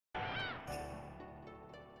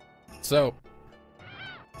So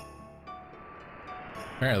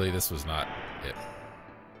apparently this was not it.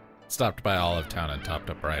 Stopped by Olive Town and topped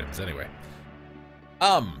up our items anyway.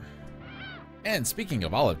 And speaking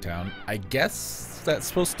of Olive Town, I guess that's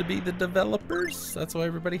supposed to be the developers. That's why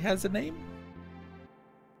everybody has a name.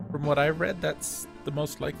 From what I've read, that's the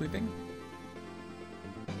most likely thing.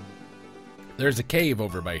 There's a cave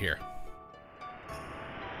over by here.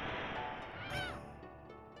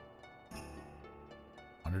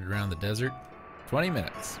 Wandered around the desert. 20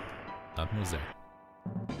 minutes. Nothing was there.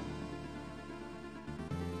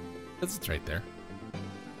 It's right there.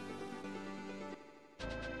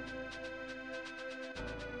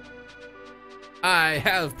 I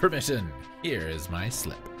have permission. Here is my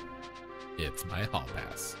slip. It's my hall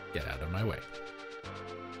pass. Get out of my way.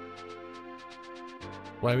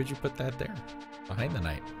 Why would you put that there? Behind the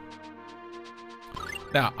knight.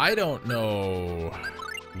 Now, I don't know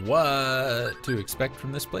what to expect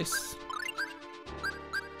from this place.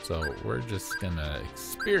 So we're just gonna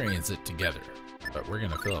experience it together. But we're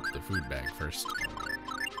gonna fill up the food bag first.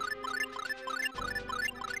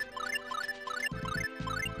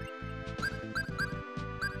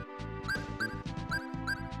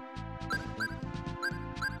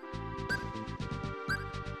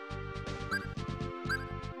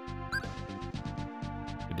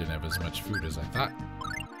 I didn't have as much food as I thought.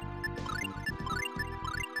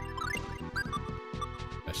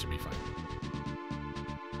 That should be fine.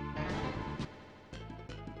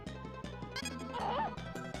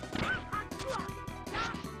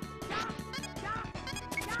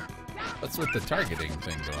 What's with the targeting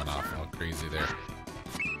thing going off all crazy there?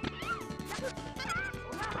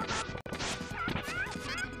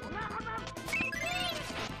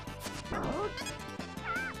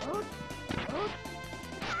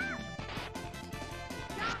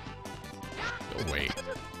 Go away.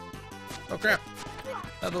 Oh crap!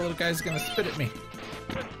 Now the little guy's gonna spit at me.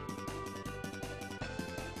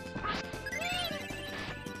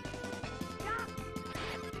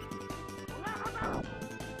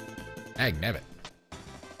 Agnabbit.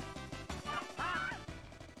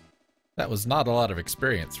 That was not a lot of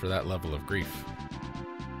experience for that level of grief.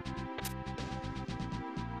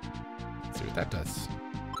 Let's see what that does.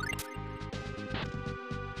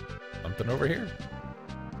 Something over here.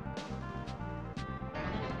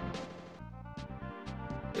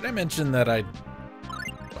 Did I mention that I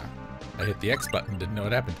hit the X button, didn't know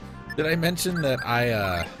what happened. Did I mention that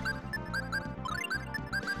I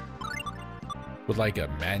would like a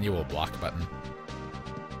manual block button?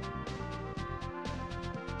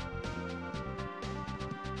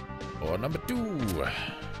 Or number 2.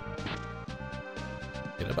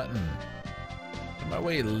 Hit a button. In my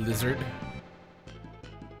way, lizard.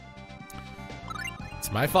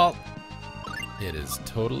 It's my fault. It is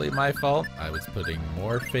totally my fault. I was putting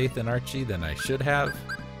more faith in Archie than I should have.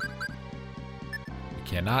 You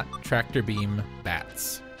cannot tractor beam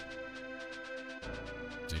bats.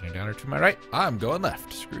 Zooming down or to my right. I'm going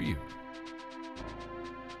left. Screw you.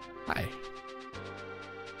 Hi.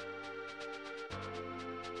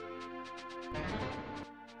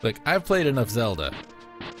 Look, I've played enough Zelda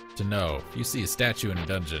to know if you see a statue in a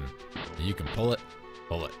dungeon and you can pull it,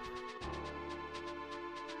 pull it.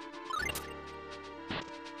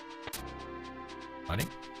 Money,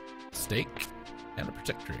 steak, and a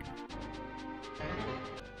protect ring.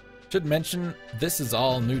 Should mention, this is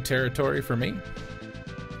all new territory for me.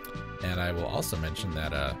 And I will also mention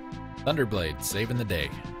that Thunderblade saving the day.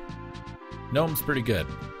 Gnome's pretty good.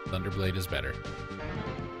 Thunderblade is better.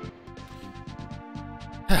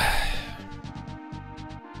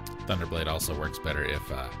 Thunderblade also works better if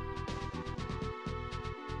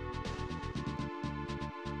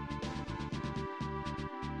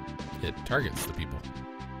it targets the people.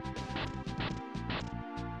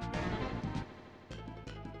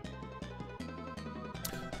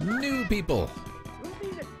 New people.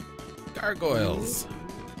 Gargoyles.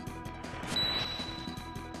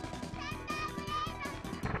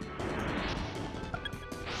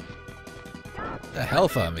 The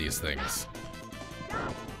health on these things.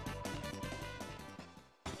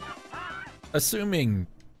 Assuming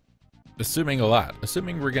a lot.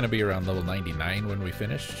 Assuming we're gonna be around level 99 when we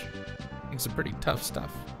finish. I think some pretty tough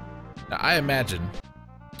stuff. Now I imagine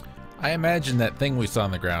that thing we saw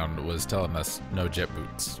on the ground was telling us no jet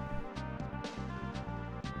boots.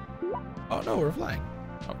 Oh no, we're flying.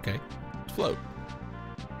 Okay. Float.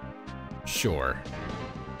 Sure.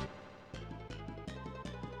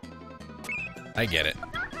 I get it.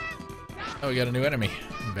 Oh, we got a new enemy.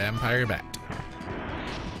 Vampire Bat.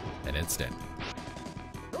 And it's dead.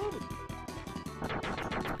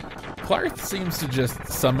 Clarth seems to just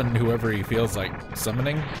summon whoever he feels like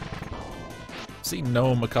summoning. Seen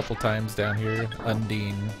Gnome a couple times down here.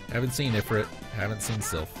 Undine. Haven't seen Ifrit. Haven't seen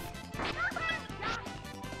Sylph.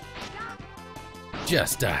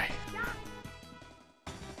 Just die.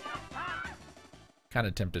 Kind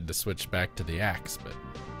of tempted to switch back to the axe, but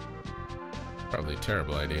probably a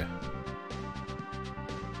terrible idea.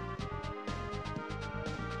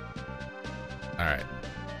 Alright.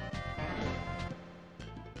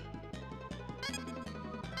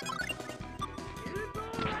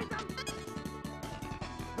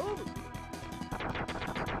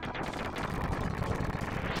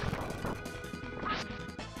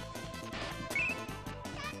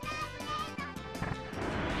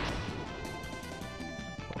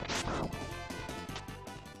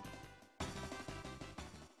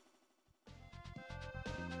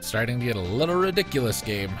 Starting to get a little ridiculous,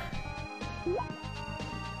 game.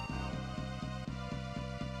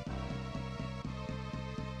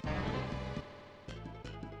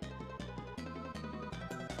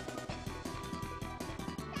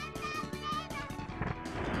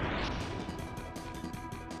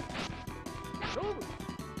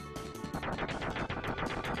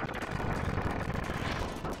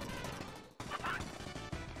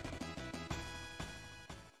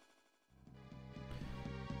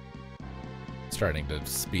 Starting to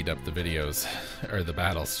speed up the videos, or the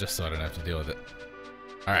battles, just so I don't have to deal with it.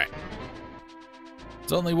 Alright.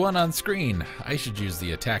 There's only one on screen. I should use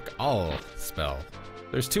the attack all spell.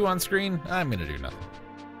 There's two on screen, I'm gonna do nothing.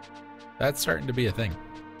 That's starting to be a thing.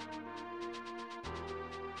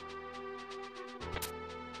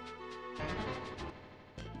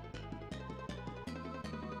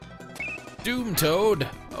 Doom Toad!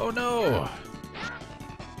 Oh no!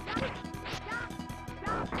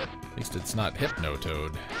 At least it's not Hypno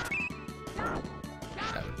Toad.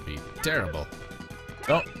 That would be terrible.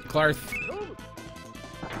 Oh, Clarth.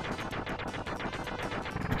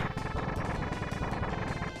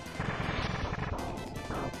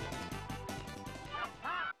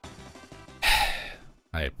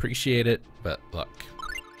 I appreciate it, but look.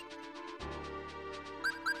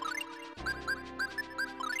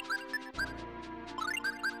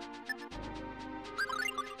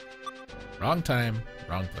 Wrong time,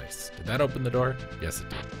 wrong place. Did that open the door? Yes, it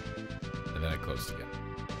did. And then it closed again.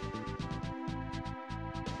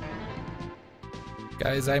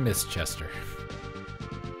 Guys, I miss Chester.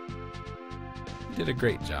 He did a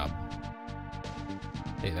great job.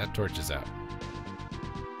 Hey, that torch is out.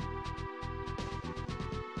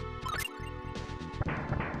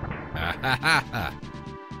 Ha ha ha ha!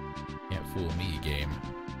 Can't fool me, game.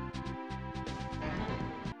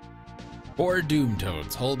 Or Doom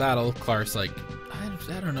Toads. Whole battle, Clark's like,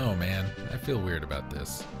 I don't know, man. I feel weird about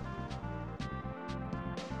this.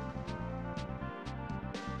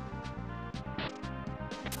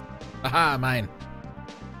 Aha, mine.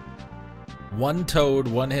 One Toad,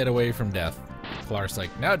 one hit away from death. Clark's like,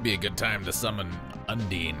 now would be a good time to summon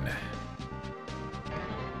Undine.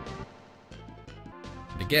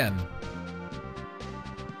 And again,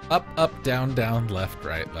 up, up, down, down, left,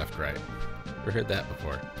 right, left, right. Never heard that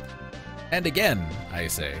before. And again, I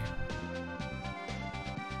say.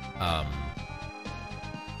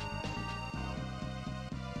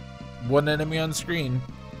 One enemy on screen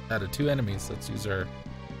out of two enemies. Let's use our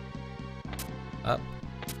up,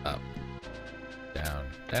 up, down,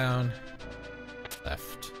 down,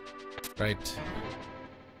 left, right,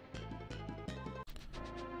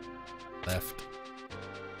 left,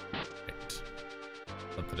 right.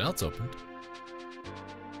 Something else opened.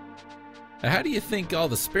 Now, how do you think all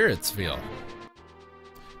the spirits feel?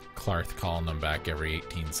 Clarth calling them back every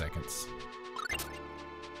 18 seconds.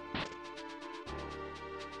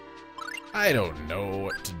 I don't know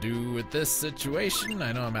what to do with this situation.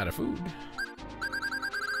 I know I'm out of food.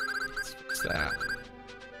 Let's fix that.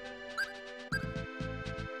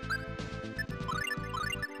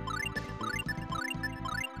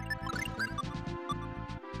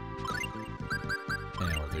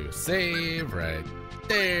 And we'll do a save right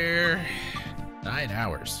there. 9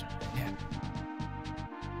 hours. Yeah.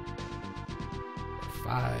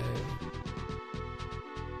 5.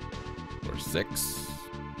 4, 6.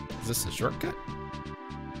 Is this a shortcut?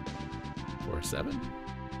 4, 7.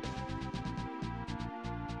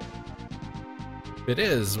 If it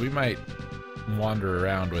is, we might wander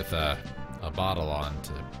around with a bottle on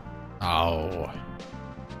to... Oh.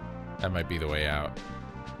 That might be the way out.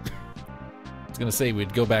 I was gonna say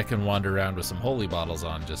we'd go back and wander around with some holy bottles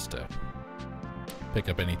on just to pick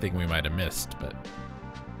up anything we might have missed, but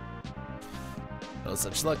no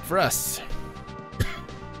such luck for us.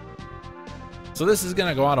 So this is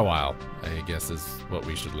gonna go on a while, I guess is what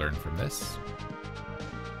we should learn from this.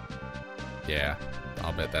 Yeah,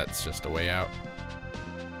 I'll bet that's just a way out.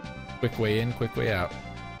 Quick way in, quick way out.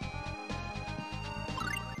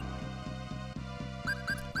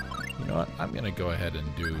 You know what? I'm gonna go ahead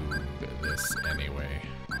and do this anyway.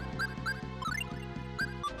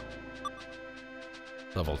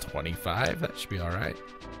 Level 25, that should be alright.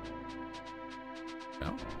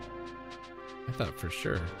 No? I thought for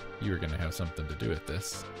sure you were gonna have something to do with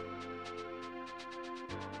this.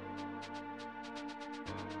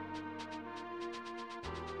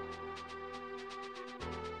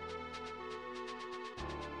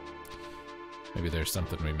 Maybe there's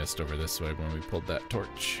something we missed over this way when we pulled that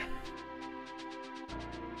torch.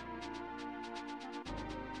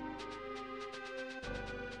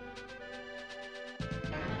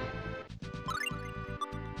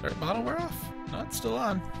 Our bottle wear off? No, it's still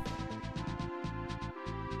on.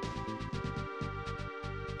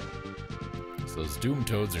 So those doom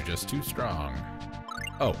toads are just too strong.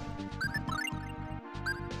 Oh.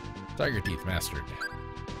 Tiger Teeth mastered.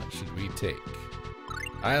 What should we take?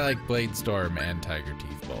 I like Blade Storm and Tiger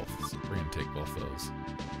Teeth both, so we're gonna take both of those.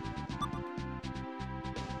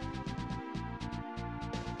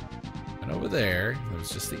 And over there was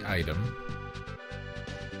just the item.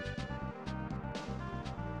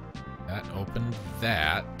 That opened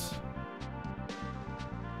that.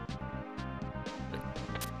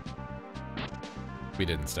 We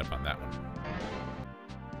didn't step on that one.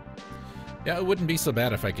 Yeah, it wouldn't be so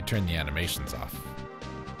bad if I could turn the animations off.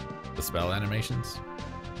 The spell animations.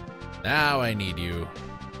 Now I need you.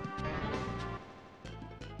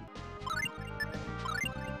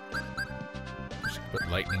 Should put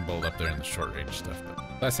lightning bolt up there in the short range stuff,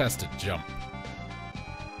 but Les has to jump.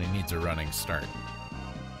 He needs a running start.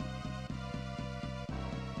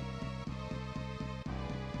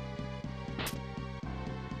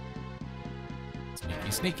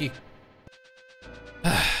 Sneaky, sneaky.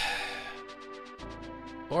 4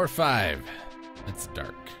 or 5. That's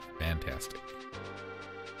dark. Fantastic.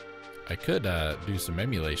 I could do some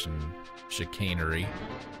emulation chicanery.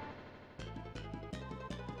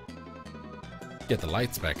 Get the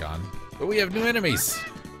lights back on. But we have new enemies!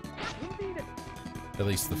 At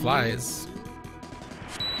least the flies.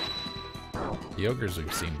 The ogres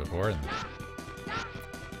we've seen before. And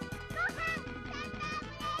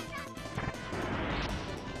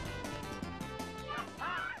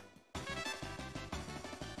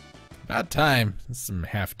about time. Some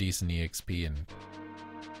half-decent EXP and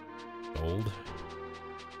gold.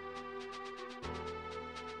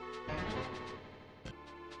 I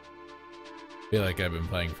feel like I've been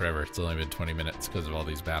playing forever. It's only been 20 minutes because of all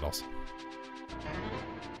these battles.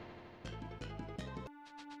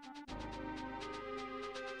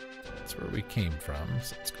 That's where we came from,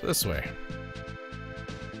 so let's go this way.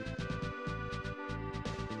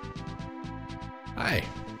 Hi.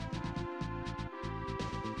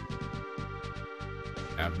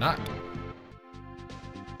 Have not.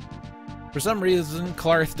 For some reason,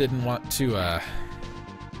 Clarth didn't want to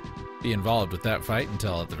be involved with that fight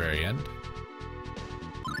until at the very end.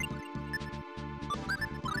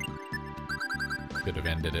 Could have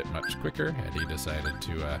ended it much quicker had he decided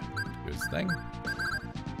to do his thing.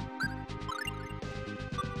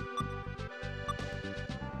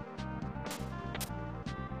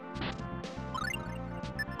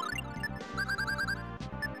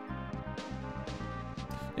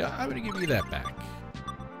 Yeah, I'm gonna give you that back.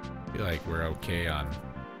 I feel like we're okay on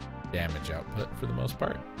damage output for the most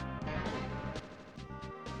part.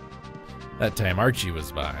 That time Archie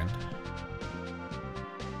was behind.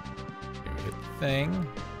 Here we hit the thing.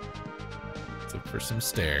 Let's look for some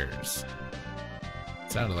stairs.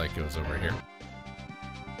 Sounded like it was over here.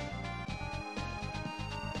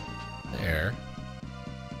 There.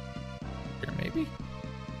 Here maybe?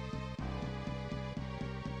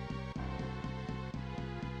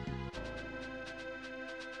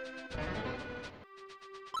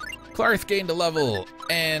 Clarth gained a level,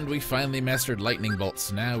 and we finally mastered lightning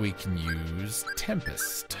bolts. Now we can use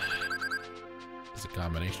Tempest. It's a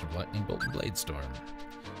combination of lightning bolt and blade storm.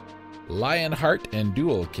 Lionheart and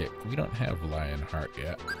dual kick. We don't have Lionheart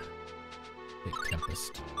yet. Hit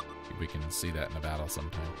Tempest. See if we can see that in a battle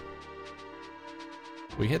sometime.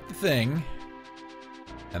 We hit the thing,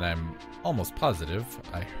 and I'm almost positive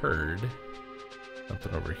I heard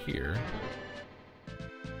something over here.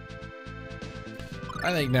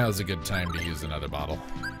 I think now is a good time to use another bottle.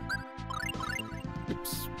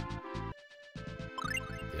 Oops.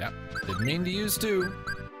 Yep, didn't mean to use two.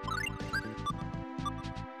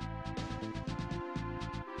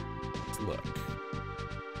 Let's look.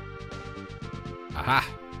 Aha!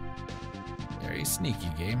 Very sneaky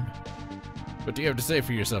game. What do you have to say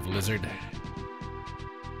for yourself, lizard?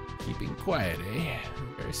 Keeping quiet, eh?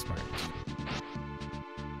 Very smart.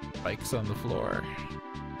 Spikes on the floor.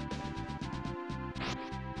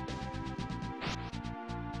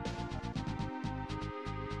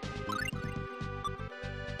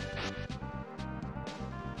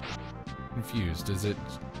 Confused. Is it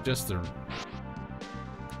just the...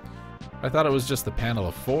 I thought it was just the panel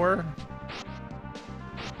of 4.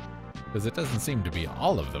 Because it doesn't seem to be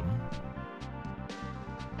all of them.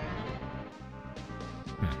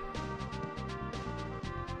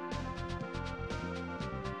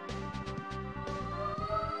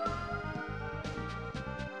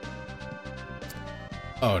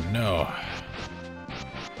 Oh no.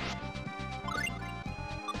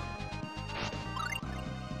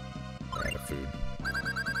 We're out of food.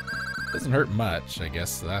 Doesn't hurt much, I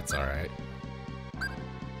guess that's alright.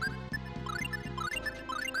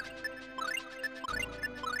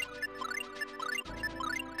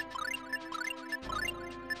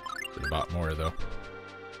 Should have bought more though.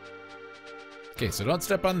 Okay, so don't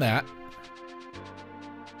step on that.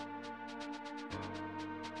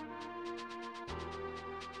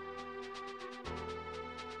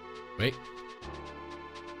 Wait.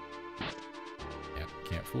 Yeah,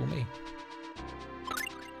 can't fool me.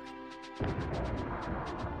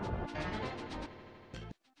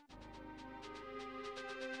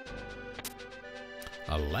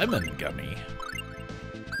 A lemon gummy?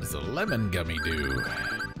 What does a lemon gummy do?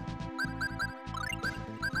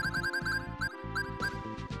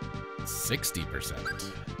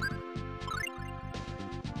 60%.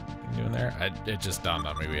 Doing there? It just dawned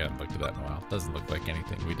on me we hadn't looked at that in a while. Doesn't look like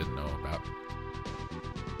anything we didn't know about.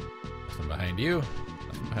 Nothing behind you.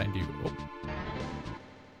 Nothing behind you.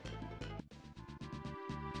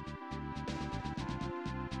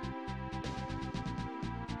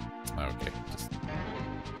 Oh. Okay, just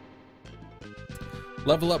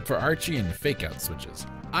level up for Archie and fake out switches.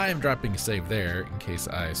 I am dropping a save there in case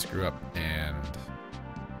I screw up and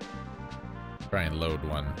try and load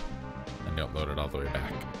one and don't load it all the way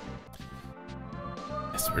back.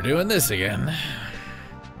 Yes, we're doing this again.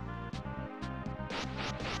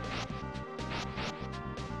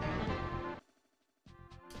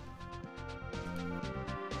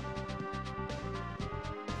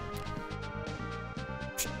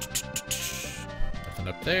 Nothing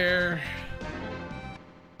up there.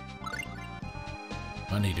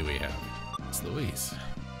 Money do we have? It's Louise.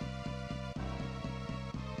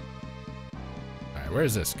 Alright, where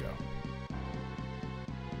does this go?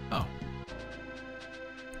 Oh.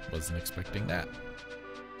 Wasn't expecting that.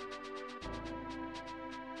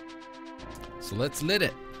 So let's lit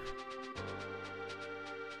it.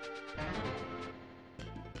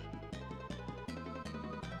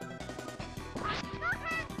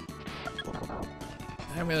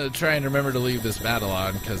 I'm gonna try and remember to leave this battle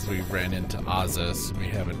on because we ran into Ozas. We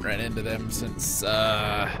haven't ran into them since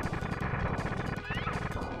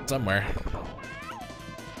somewhere.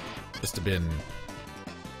 Must have been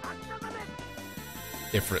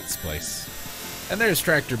Ifrit's place. And there's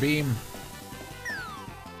Tractor Beam.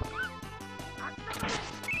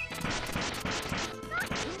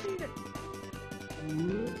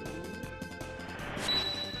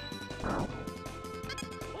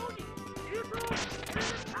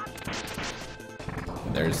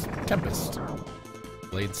 And there's Tempest.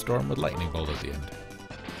 Blade Storm with Lightning Bolt at the end.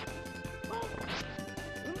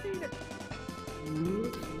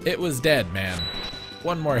 It was dead, man.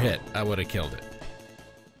 One more hit, I would have killed it.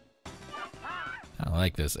 I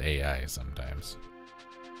like this AI sometimes.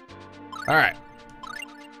 Alright.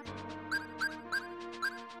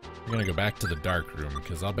 We're gonna go back to the dark room,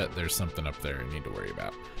 because I'll bet there's something up there I need to worry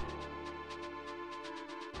about.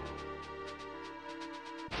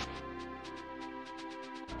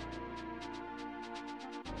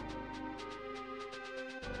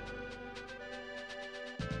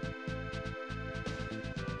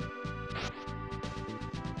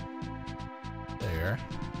 There.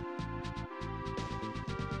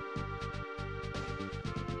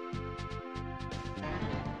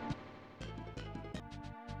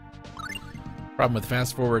 Problem with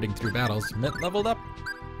fast forwarding through battles. Mint leveled up.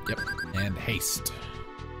 Yep. And haste.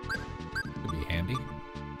 Could be handy.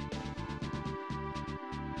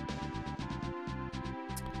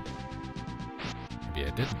 Maybe I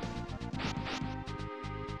didn't.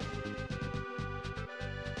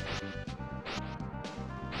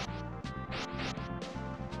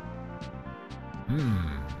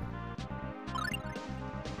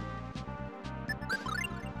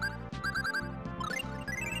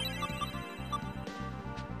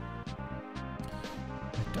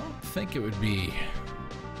 I don't think it would be...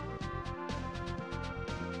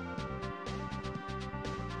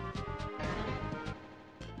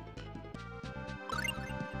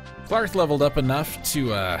 Clark leveled up enough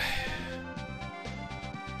to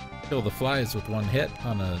kill the flies with one hit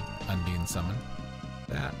on a Undine summon.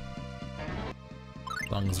 That. As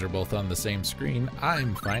long as they're both on the same screen,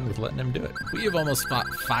 I'm fine with letting him do it. We have almost fought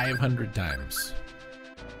 500 times.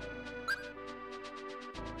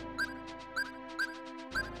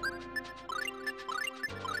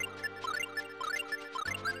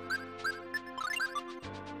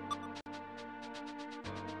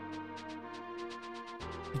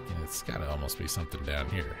 It's gotta almost be something down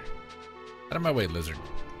here. Out of my way, lizard.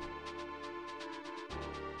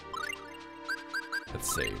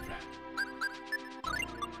 Let's save.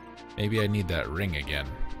 Maybe I need that ring again.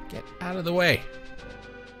 Get out of the way.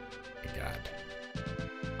 Oh my God.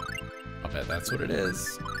 I'll bet that's what it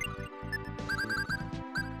is.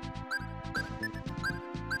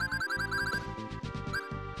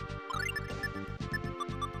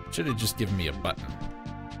 Should have just given me a button.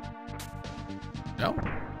 No?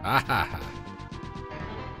 Ah ha ha.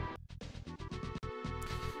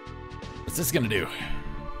 What's this gonna do?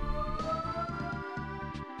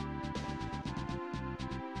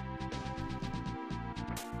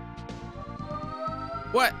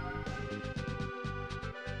 What?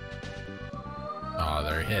 Oh,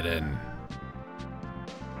 they're hidden.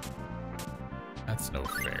 That's no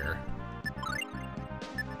fair.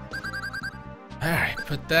 Alright,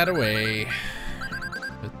 put that away.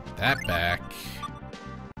 Put that back.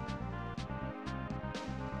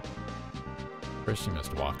 First, you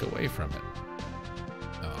must walk away from it.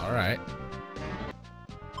 Alright.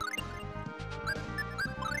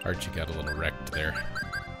 Archie got a little wrecked there.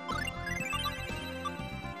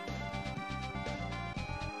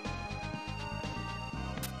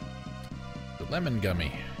 The lemon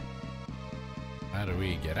gummy. How do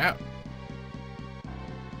we get out?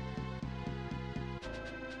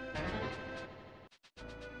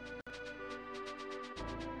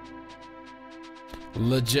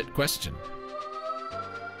 Legit question.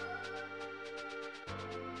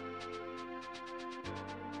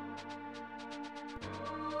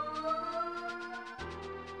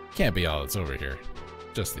 Can't be all that's over here.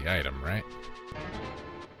 Just the item, right?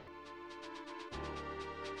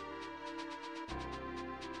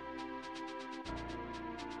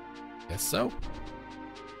 Guess so.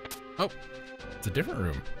 Oh, it's a different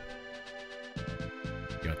room.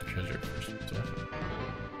 You want the treasure first? So.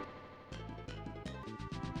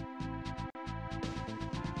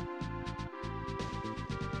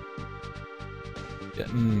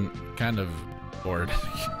 Getting kind of bored.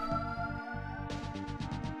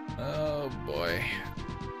 Oh boy.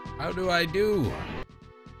 How do I do?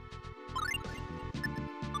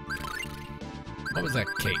 What was that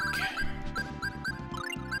cake?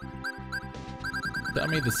 Tell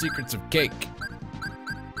me the secrets of cake.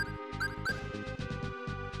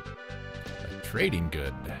 A trading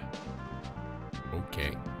good.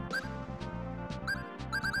 Okay.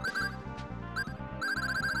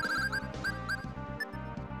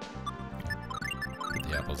 Put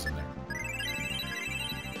the apples in there.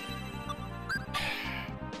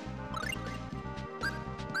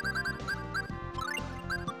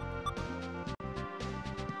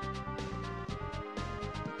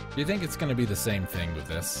 Do you think it's going to be the same thing with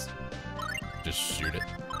this? Just shoot it.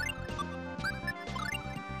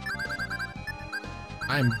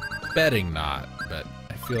 I'm betting not, but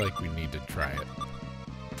I feel like we need to try it.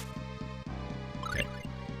 Okay.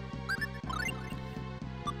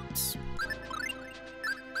 Oops.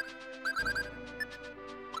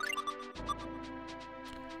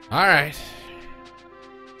 All right.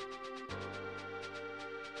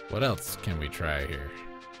 What else can we try here?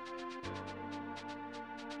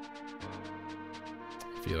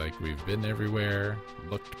 I feel like we've been everywhere,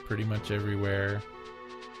 looked pretty much everywhere.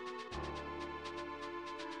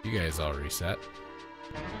 You guys all reset.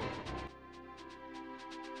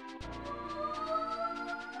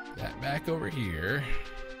 That back over here.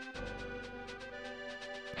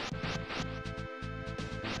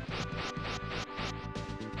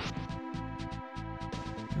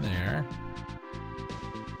 And there.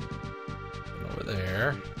 And over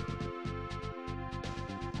there.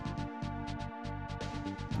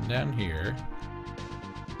 Down here.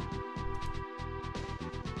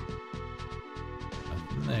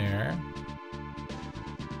 Nothing there.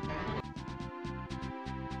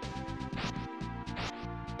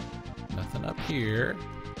 Nothing up here.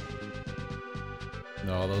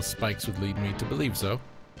 No, all those spikes would lead me to believe so.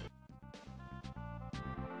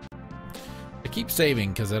 I keep saving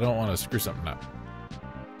because I don't want to screw something up.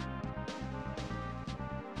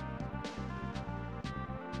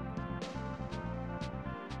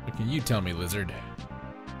 Can you tell me, lizard?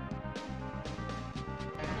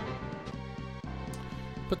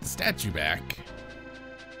 put the statue back.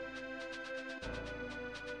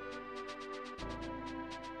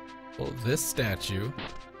 Pull this statue.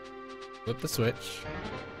 Flip the switch.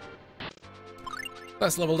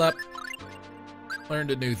 Plus leveled up.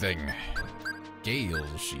 Learned a new thing. Gale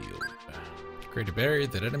Shield. Create a barrier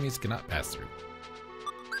that enemies cannot pass through.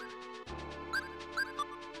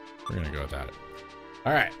 We're gonna go without it.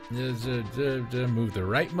 Alright. Move the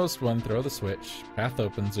rightmost one, throw the switch. Path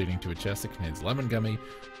opens, leading to a chest that contains lemon gummy.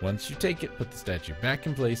 Once you take it, put the statue back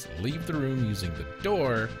in place, leave the room using the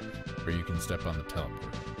door, where you can step on the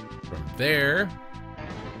teleport. From there,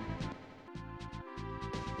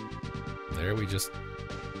 we just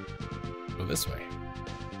go this way.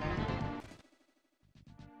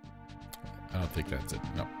 I don't think that's it.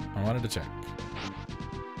 No, I wanted to check.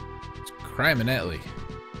 It's Criminelli.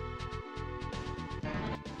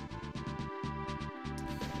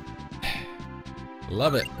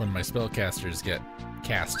 Love it when my spellcasters get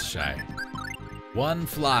cast shy. One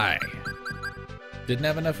fly. Didn't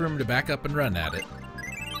have enough room to back up and run at it.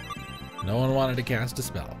 No one wanted to cast a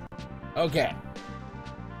spell. Okay.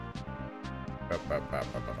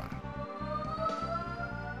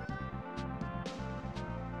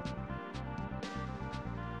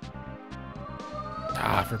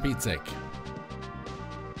 Ah, for Pete's sake.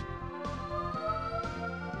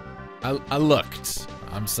 I looked.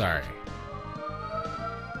 I'm sorry.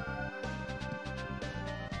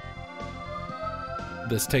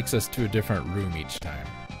 This takes us to a different room each time.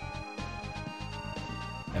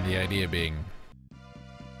 And the idea being,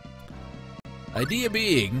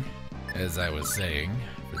 as I was saying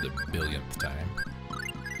for the billionth time,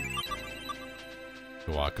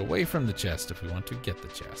 to walk away from the chest if we want to get the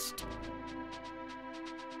chest.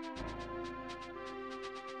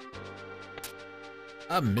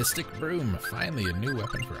 A mystic broom, finally a new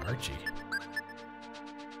weapon for Archie.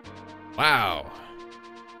 Wow,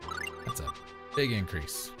 that's a big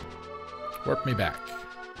increase. Warp me back.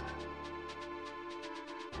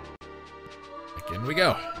 Back in we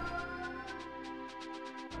go.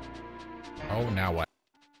 Oh, now what?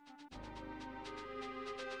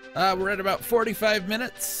 We're at about 45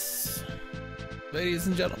 minutes, ladies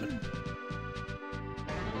and gentlemen.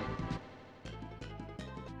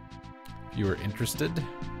 If you are interested,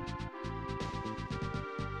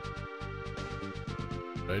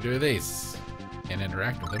 what do I do with these? Can't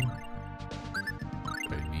interact with them.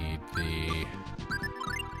 I need the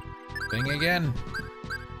thing again.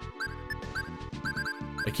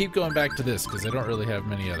 I keep going back to this because I don't really have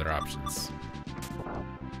many other options.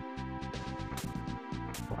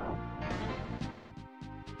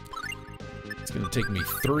 It's gonna take me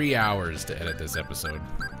 3 hours to edit this episode.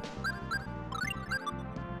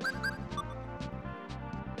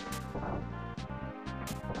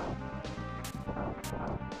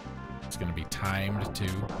 It's gonna be timed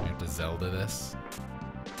too. I have to Zelda this.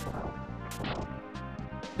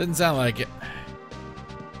 Doesn't sound like it.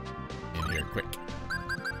 In here, quick.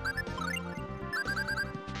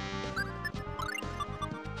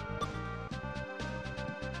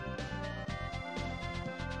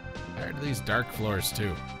 Tired of these dark floors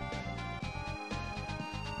too.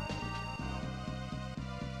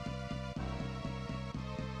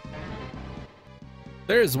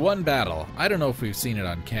 There's one battle. I don't know if we've seen it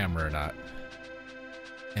on camera or not.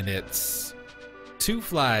 And it's 2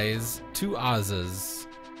 flies, 2 Ozas,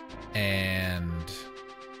 and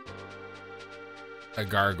a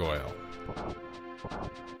gargoyle.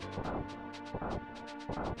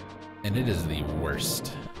 And it is the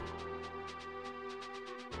worst.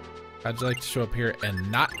 How'd you like to show up here and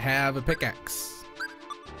not have a pickaxe?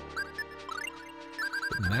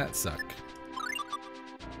 Wouldn't that suck?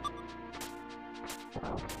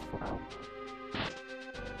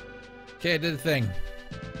 Okay, I did the thing.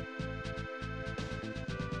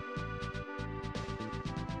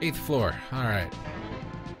 8th floor. All right.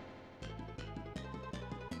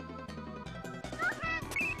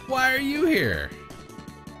 Why are you here?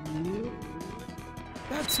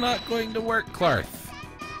 That's not going to work, Clarth.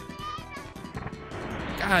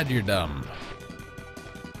 God, you're dumb.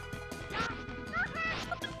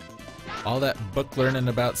 All that book learning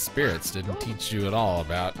about spirits didn't teach you at all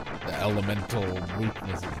about the elemental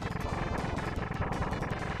weaknesses.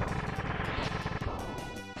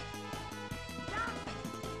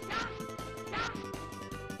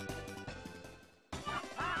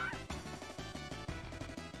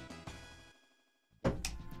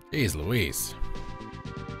 Jeez Louise.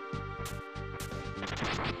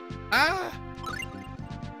 Ah!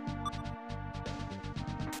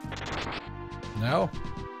 No?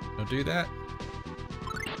 Don't do that.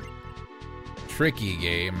 Tricky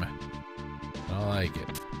game. I don't like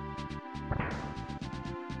it.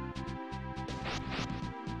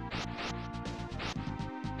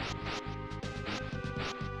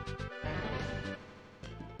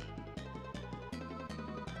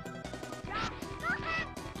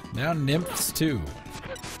 Now nymphs too.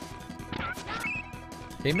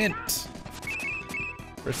 Hey Mint,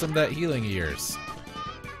 for some of that healing of yours.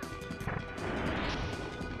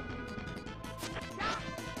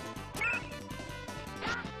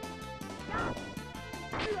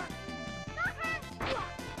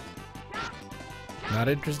 Not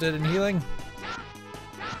interested in healing?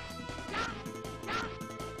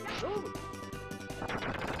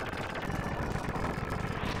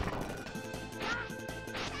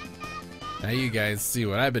 Now you guys see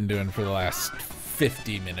what I've been doing for the last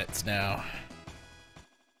 50 minutes now.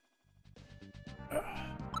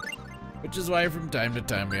 Which is why from time to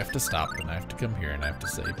time we have to stop and I have to come here and I have to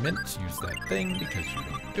say, Mint, use that thing because you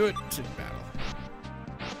don't do it in battle.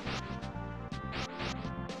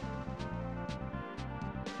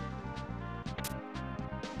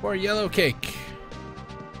 More yellow cake.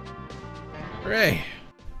 Hooray.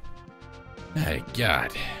 My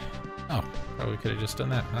God. Oh, probably could have just done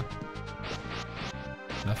that, huh?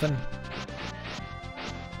 Nothing?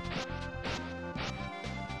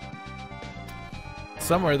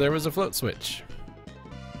 Somewhere there was a float switch.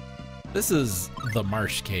 This is the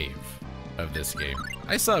marsh cave of this game.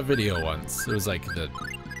 I saw a video once. It was like the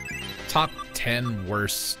top 10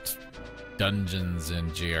 worst dungeons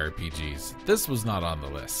in JRPGs. This was not on the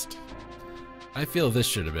list. I feel this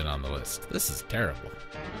should have been on the list. This is terrible.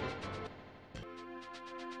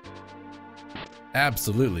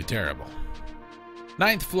 Absolutely terrible.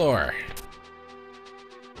 9th floor.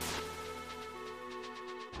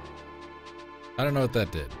 I don't know what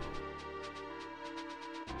that did,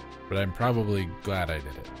 but I'm probably glad I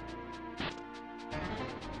did it.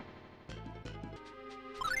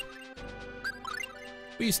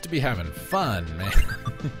 We used to be having fun, man.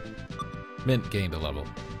 Mint gained a level.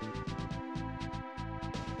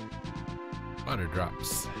 Water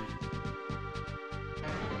drops.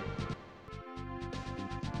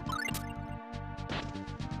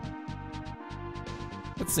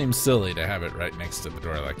 It seems silly to have it right next to the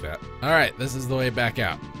door like that. All right, this is the way back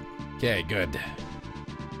out. Okay, good.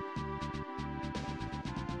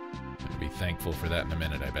 I'll be thankful for that in a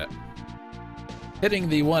minute, I bet. Hitting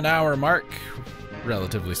the 1 hour mark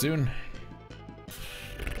relatively soon.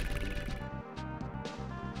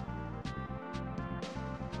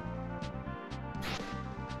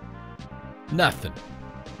 Nothing.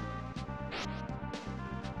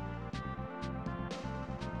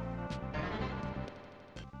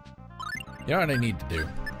 You know what I need to do? You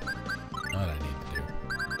know what I need to do?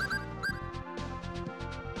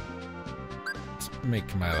 Just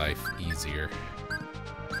make my life easier.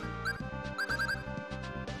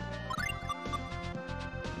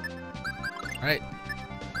 Alright.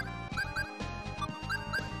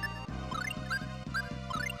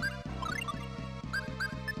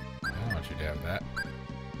 I don't want you to have that.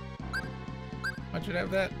 I want you to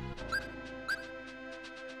have that.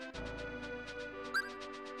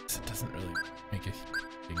 It doesn't really make a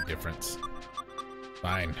big difference.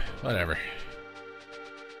 Fine, whatever.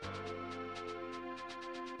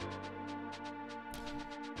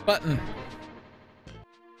 Button.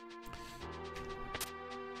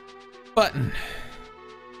 Button.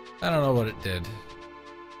 I don't know what it did.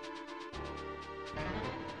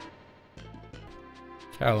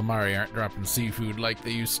 Calamari aren't dropping seafood like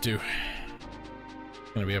they used to.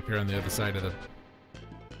 Gonna be up here on the other side of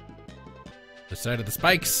the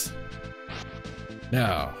spikes.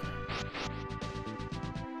 No.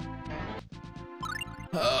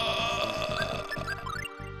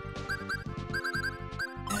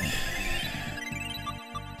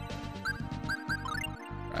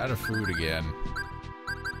 Out of food again.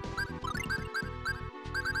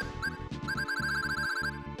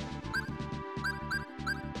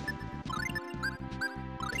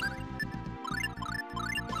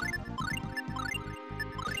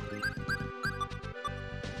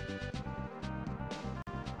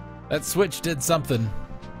 That switch did something.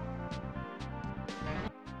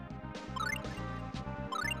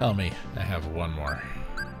 Tell me, I have one more.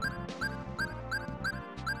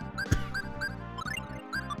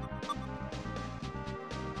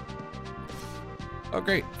 Oh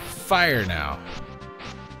great, fire now.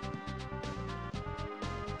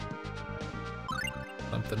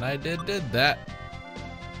 Something I did that.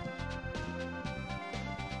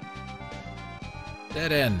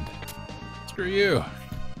 Dead end. Screw you.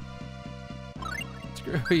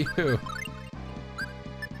 Screw you.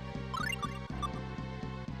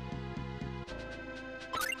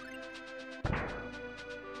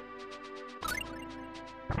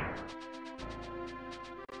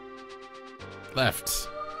 Left.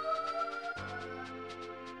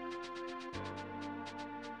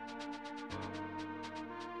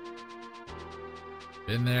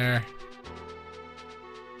 In there.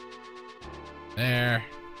 There.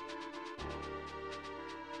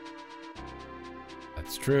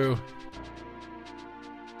 That's true.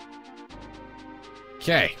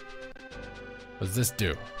 Okay. What does this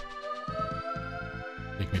do?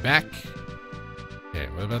 Take me back. Okay,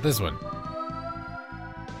 what about this one?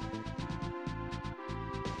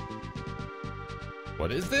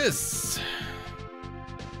 What is this?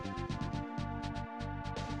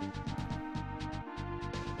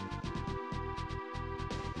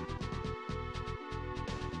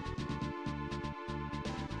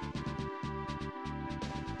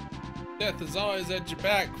 Death is always at your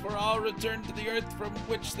back, for all return to the earth from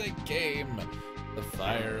which they came. The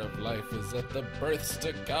fire of life is at the births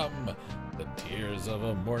to come. The tears of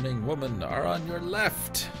a mourning woman are on your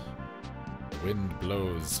left. The wind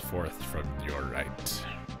blows forth from your right.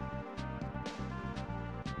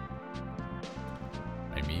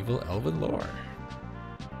 Primeval elven lore.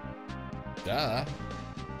 Duh.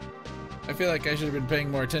 I feel like I should have been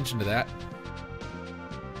paying more attention to that.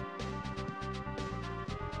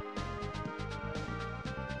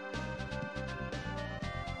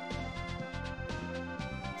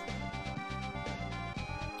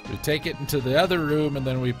 We take it into the other room and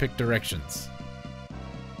then we pick directions.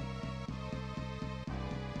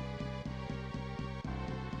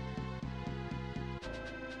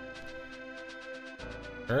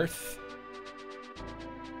 Earth.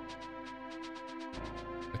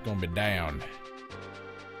 That's gonna be down.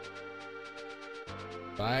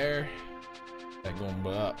 Fire. That's gonna be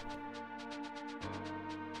up.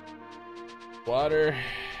 Water.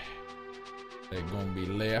 That's gonna be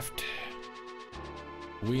left.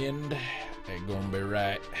 Wind. That's gonna be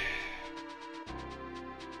right.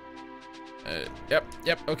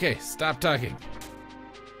 Yep, okay, stop talking.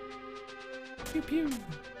 Pew pew.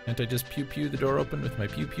 Can't I just pew pew the door open with my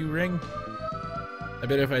pew pew ring? I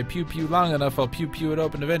bet if I pew pew long enough, I'll pew pew it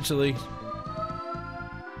open eventually.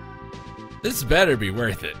 This better be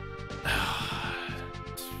worth it.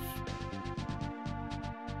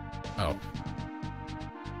 Oh.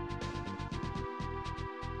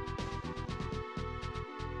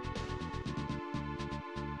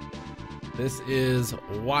 This is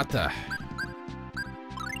Wata.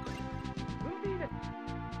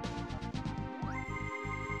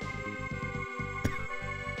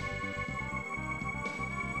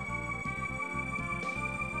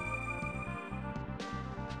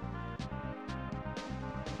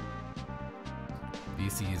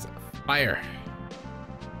 DC's fire.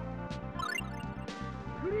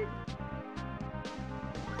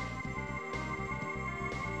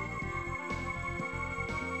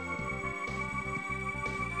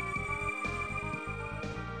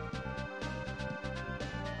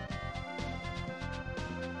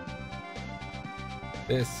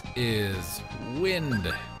 This is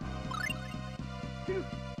wind.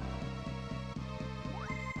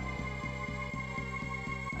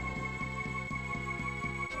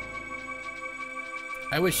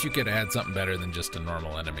 I wish you could add something better than just a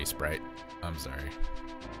normal enemy sprite. I'm sorry.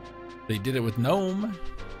 They did it with Gnome.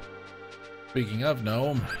 Speaking of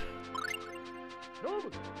Gnome.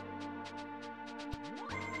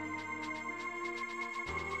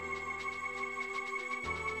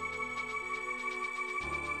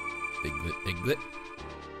 Piglet.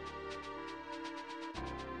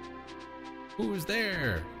 Who's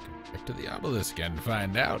there? Go back to the obelisk and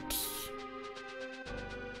find out.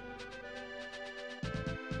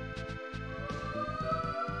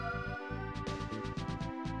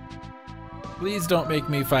 Please don't make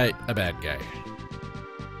me fight a bad guy.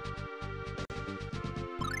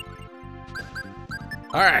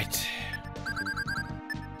 Alright.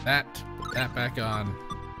 Put that back on.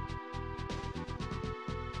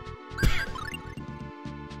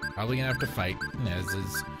 Probably gonna have to fight,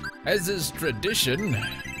 as is tradition.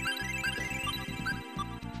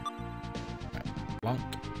 Plonk.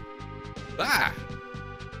 Ah!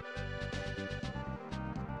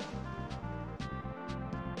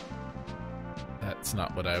 That's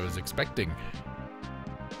not what I was expecting.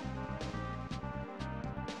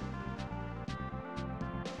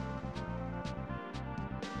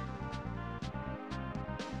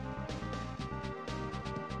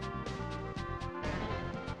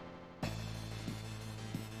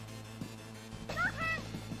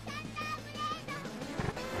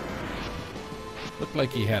 Looked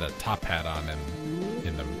like he had a top hat on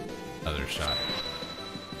in the other shot.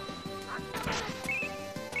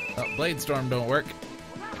 Oh, Blade Storm don't work.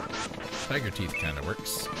 Tiger Teeth kind of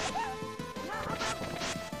works.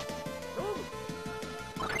 Oh,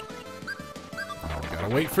 we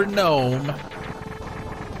gotta wait for Gnome.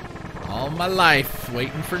 All my life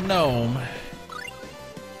waiting for Gnome.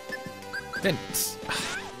 Mint.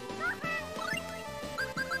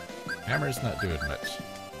 Hammer's not doing much.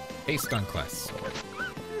 Haste on class.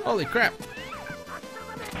 Holy crap!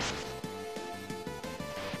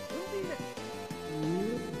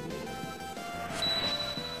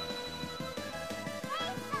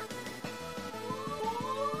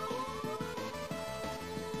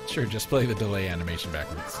 Sure, just play the delay animation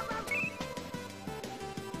backwards.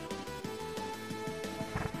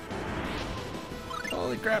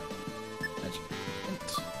 Holy crap!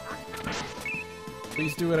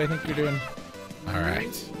 Please do what I think you're doing.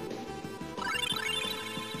 Alright. So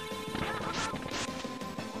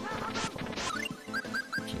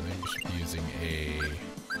I think we should be using a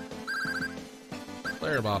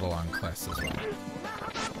flare bottle on class as well.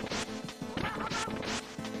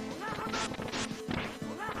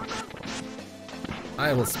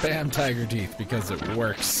 I will spam Tiger Teeth because it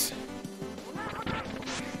works.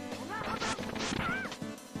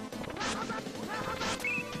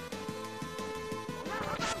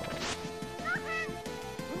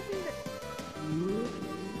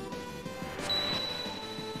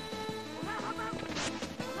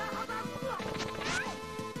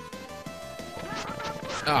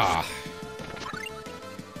 Ah.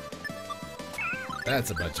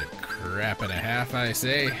 That's a bunch of crap and a half, I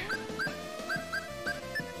say.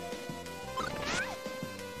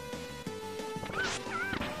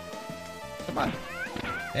 Come on.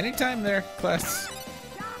 Anytime there, class.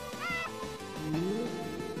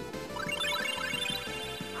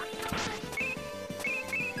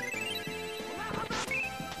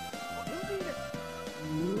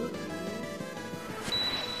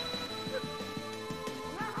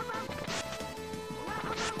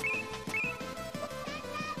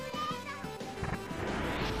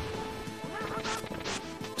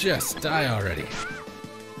 Just die already.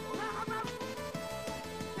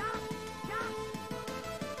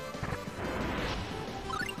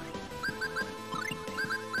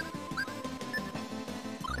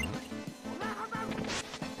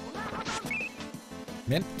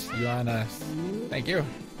 Mint, you wanna... Thank you.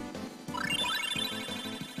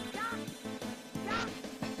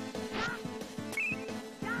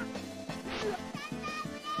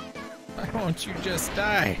 Why won't you just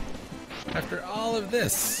die? After all of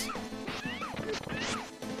this.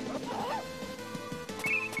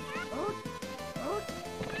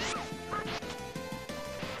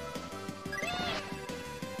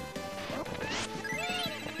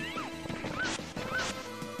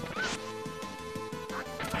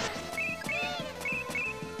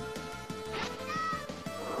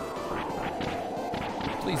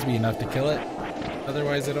 Please be enough to kill it.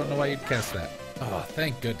 Otherwise, I don't know why you'd cast that. Oh,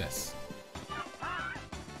 thank goodness.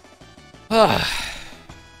 Ah.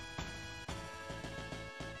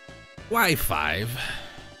 Why 5?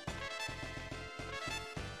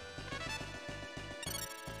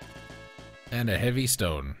 And a heavy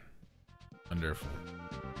stone. Wonderful.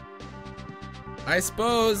 I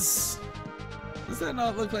suppose... Does that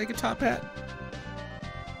not look like a top hat?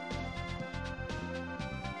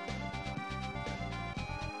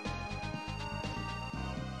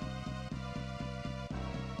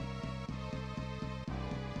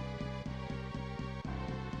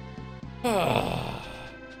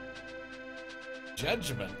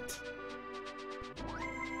 Judgment.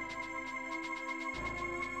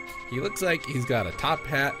 He looks like he's got a top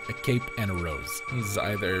hat, a cape, and a rose. He's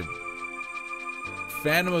either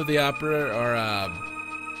Phantom of the Opera or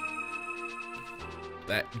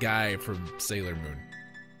that guy from Sailor Moon.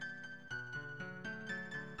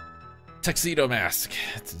 Tuxedo Mask,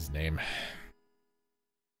 that's his name.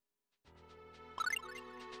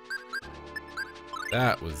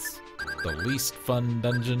 That was the least fun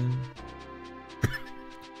dungeon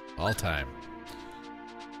all time.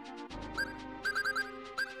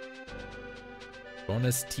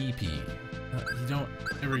 Bonus TP. You don't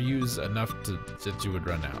ever use enough that you would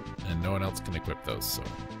run out, and no one else can equip those, so.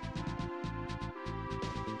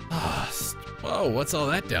 Whoa, what's all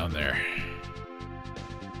that down there?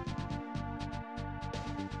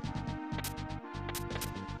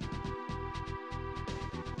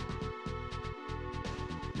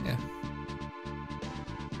 Yeah.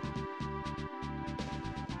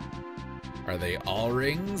 Are they all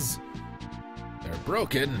rings? They're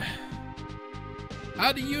broken.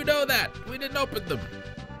 How do you know that? We didn't open them.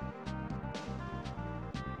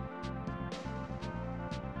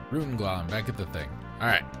 Rune Glom, back at the thing.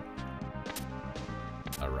 Alright.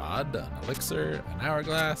 A rod, an elixir, an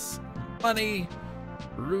hourglass, money,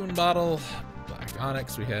 rune bottle, black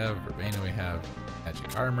onyx we have, verbena we have,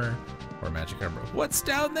 magic armor, or magic armor. What's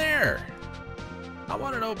down there? I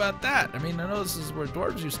want to know about that. I mean, I know this is where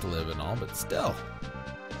dwarves used to live and all, but still.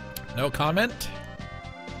 No comment?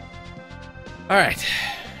 Alright.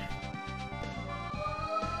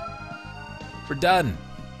 We're done.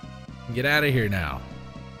 Get out of here now.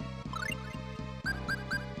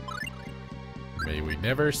 May we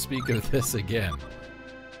never speak of this again.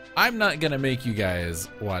 I'm not gonna make you guys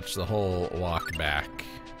watch the whole walk back.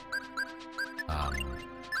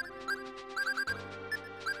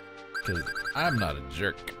 Because I'm not a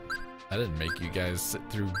jerk. I didn't make you guys sit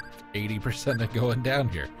through 80% of going down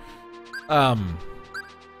here.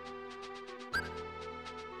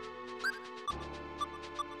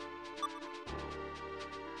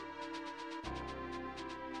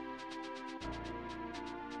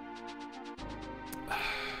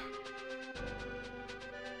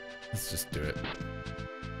 Let's just do it.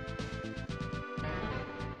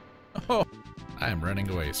 Oh, I am running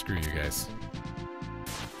away. Screw you guys.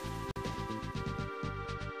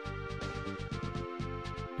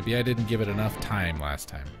 Maybe I didn't give it enough time last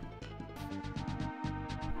time.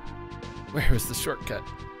 Where was the shortcut?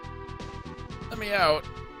 Let me out.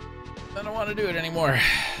 I don't want to do it anymore.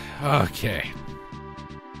 Okay.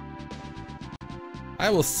 I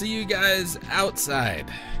will see you guys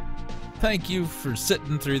outside. Thank you for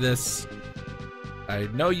sitting through this. I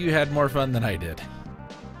know you had more fun than I did.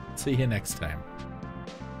 See you next time.